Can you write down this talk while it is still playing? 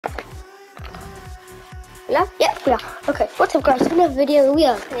Yeah, we are. Okay, what's up guys, in another video we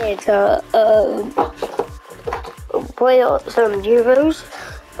are here to Wales Euros.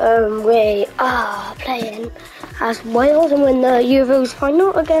 We are playing as Wales and win the Euros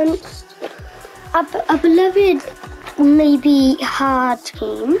final against a beloved, maybe hard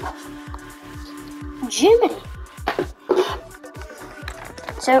team, Germany.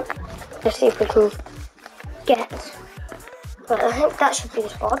 So, let's see if we can get, I think that should be the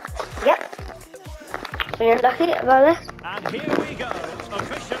squad. Yep. We're lucky about this. And here we go.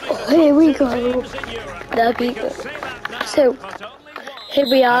 Here we go. Lucky. So, here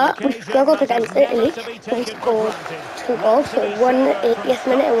we are. We struggled against Italy. We scored 2 goals. So, one 80th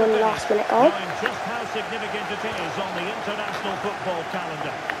minute and one last minute goal. Just how significant it is on the international football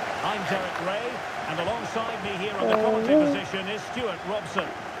calendar. I'm Derek Ray, and alongside me here on the commentary position is Stuart Robson.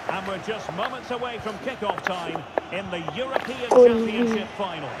 And we're just moments away from kick-off time in the European Championship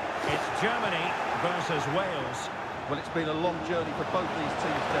final. It's Germany versus Wales. Well, it's been a long journey for both these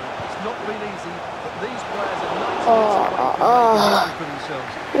teams, Derek. It's not been easy, but these players are nice for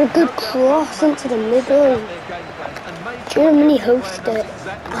themselves. A good cross into the middle. Germany hosted,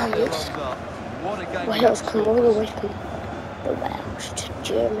 and it's Wales come all the way from the Welsh to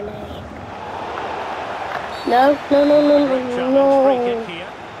Germany. No.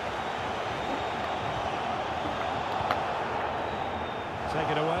 Take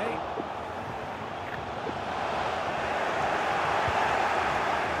it away.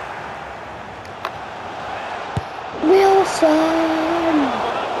 Wilson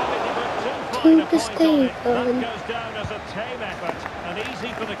to the stadium. That goes down as a tame effort and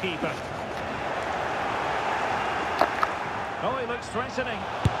easy for the keeper. Oh, he looks threatening. Oh,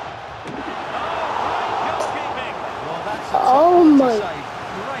 great goalkeeping. Well, that's oh my.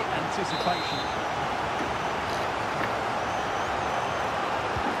 Great anticipation.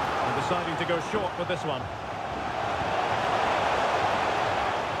 Deciding to go short with this one.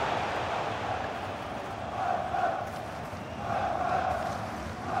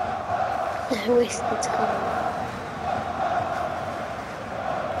 Wasted time.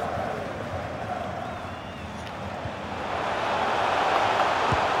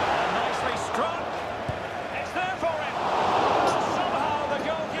 Nicely struck. It's there for him. Somehow the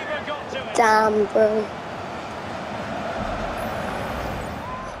goalkeeper got to it. Damn, bro.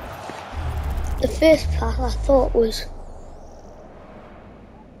 The first pass I thought was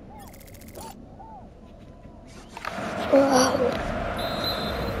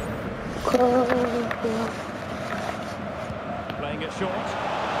Playing it short.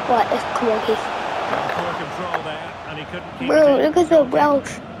 Right, come on, Keith. Poor control there, and he couldn't keep Bro, it. look at the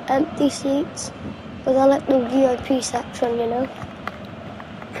Welsh empty seats. But I like the VIP section, you know,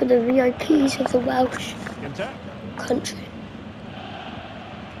 for the VIPs of the Welsh country.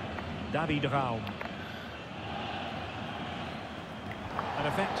 David Raum. An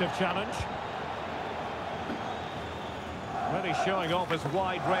effective challenge. Really showing off his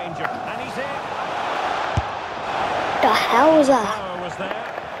wide range. And he's in. The hell was that? Power was there.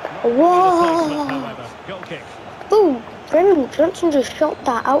 Whoa! However. Goal kick. Ooh, Brennan Johnson just shot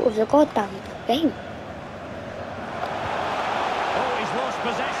that out of the goddamn game. Oh, he's lost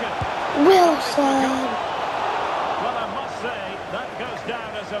possession. Wilson! Well, I must say, that goes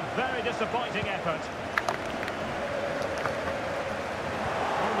down as a very disappointing effort.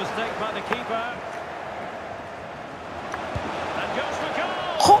 One mistake by the keeper. And goes for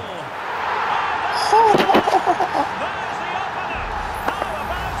goal! There's the opener! How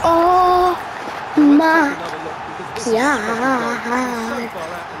about Oh my God!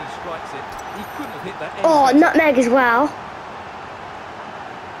 Oh, nutmeg as well.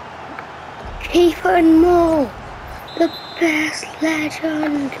 Ethan Moore, the best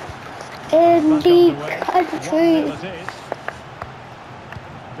legend in the country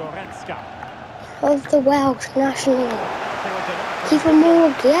of the Welsh national. Ethan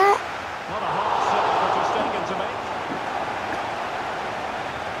Moore, yeah. Not a hard set that he's taken to make.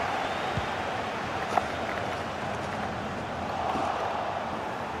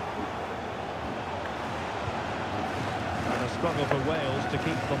 And a struggle for Wales to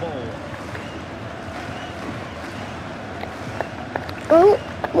keep the ball. Oh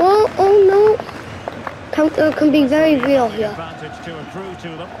no. Counter can be very real here. Advantage to accrue to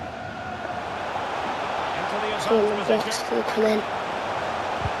them. Into the So advanced let's position. come in.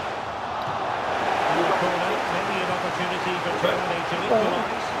 Corner, maybe an opportunity for Germany to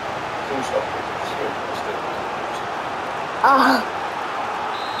equalise.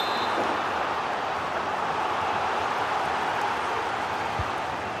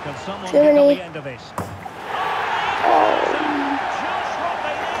 Can someone get to the end of this? Just what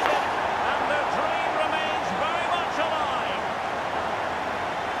they needed, and their dream remains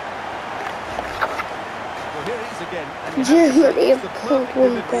again, and you Germany have have to say, pulled it's the one perfect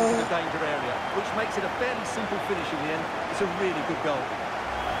delivery into goal. the danger area, which makes it a fairly simple finish in the end. It's a really good goal.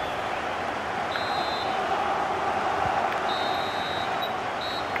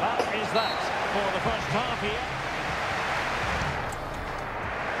 That is that for the first half here.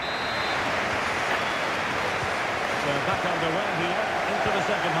 So back underway here into the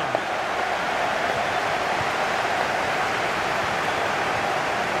second half.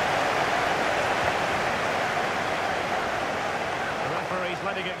 The referee's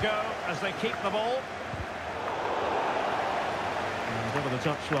letting it go as they keep the ball. And over the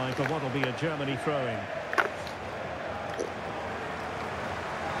touchline for what will be a Germany throw-in.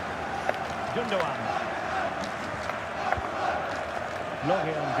 Gundogan.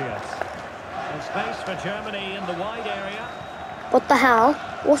 Florian Wirtz. And space for Germany in the wide area. What the hell?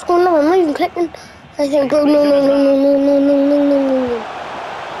 What's going on? I'm not even clicking. I think, bro, no. You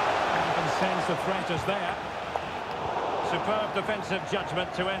can sense the threat is there. Superb defensive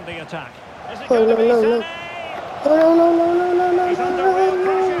judgment to end the attack. Is it going to be Sané? No. He's under real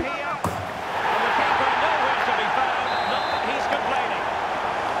pressure here. And the keeper nowhere to be found. Not that he's complaining.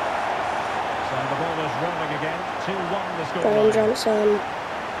 So the ball is rolling again. 2-1 the score.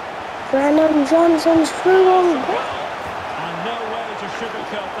 Brandon Johnson's through on goal. And no way to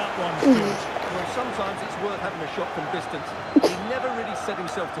sugarcoat that one, Stuart. Well, sometimes it's worth having a shot from distance. He never really set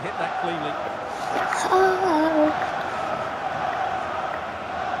himself to hit that cleanly.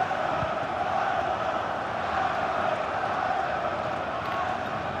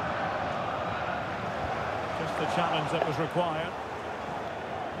 Just the challenge that was required.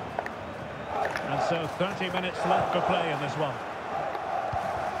 And so 30 minutes left to play in this one.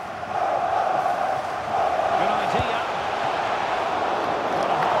 Good idea. What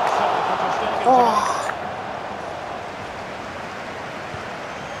a hard serve for Ter Stegen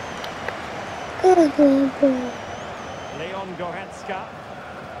to make. Leon Goretzka.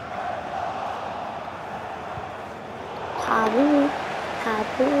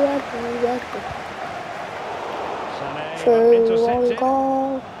 Sané intercepted.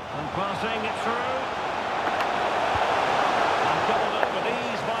 And passing it through. And doubled up with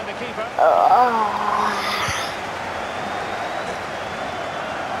ease by the keeper.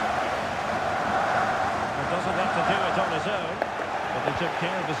 He doesn't have to do it on his own, but they took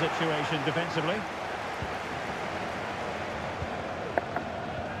care of the situation defensively.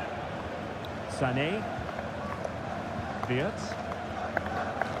 Sané. Wirtz.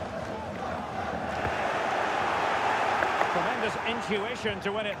 Tremendous intuition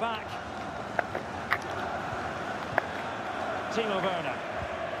to win it back. Timo Werner.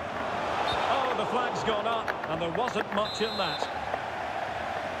 Oh, the flag's gone up, and there wasn't much in that.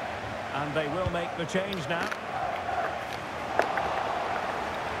 And they will make the change now.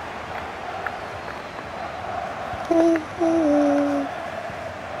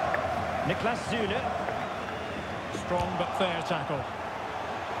 Niklas Süle. Strong but fair tackle.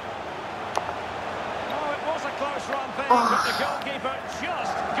 Oh, it was a close run thing, but the goalkeeper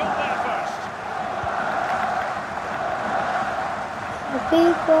just got there first. We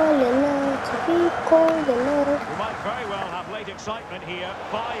might very well have late excitement here.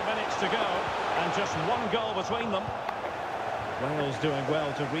 5 minutes to go, and just one goal between them. Wales doing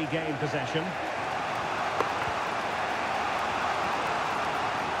well to regain possession.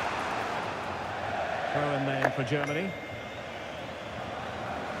 Throw in then for Germany.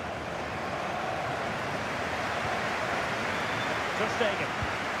 Ter Stegen.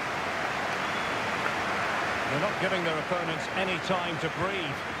 They're not giving their opponents any time to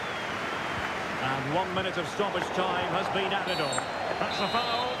breathe. And 1 minute of stoppage time has been added on. That's a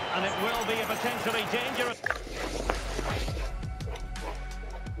foul, and it will be a potentially dangerous...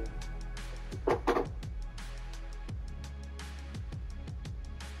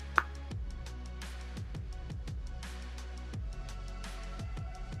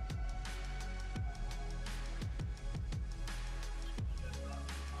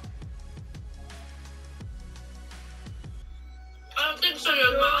 I don't think so,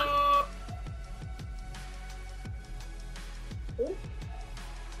 young man.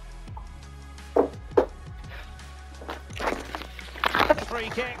 Free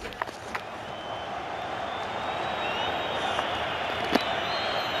kick. They'll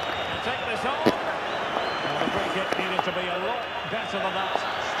take this on. Well, the free kick needed to be a lot better than that.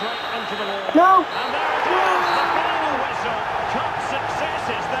 Straight into the wall. No. And there it is, the final whistle. Cup success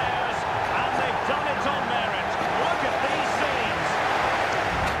is theirs, and they've done it on merit. Look at these scenes.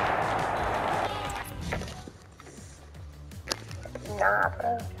 Nah,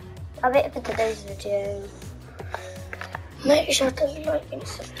 bro. That's it for today's video. Make sure to like and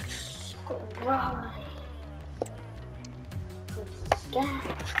subscribe. Yeah.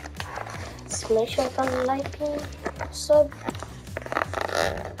 Make sure to like and subscribe.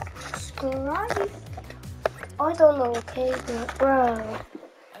 I don't know, okay, but bro.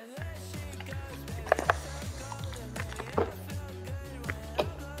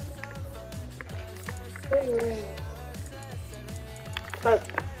 But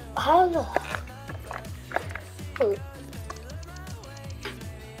how long?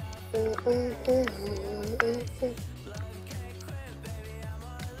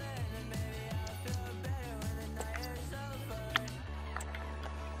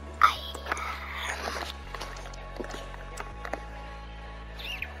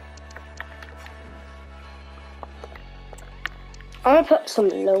 I'm gonna put some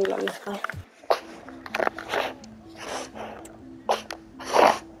LOL on this guy.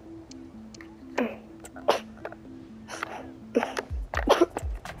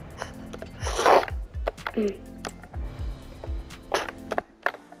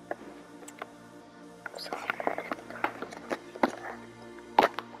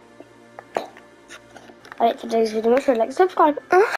 Alright, today's video, make sure to like, subscribe.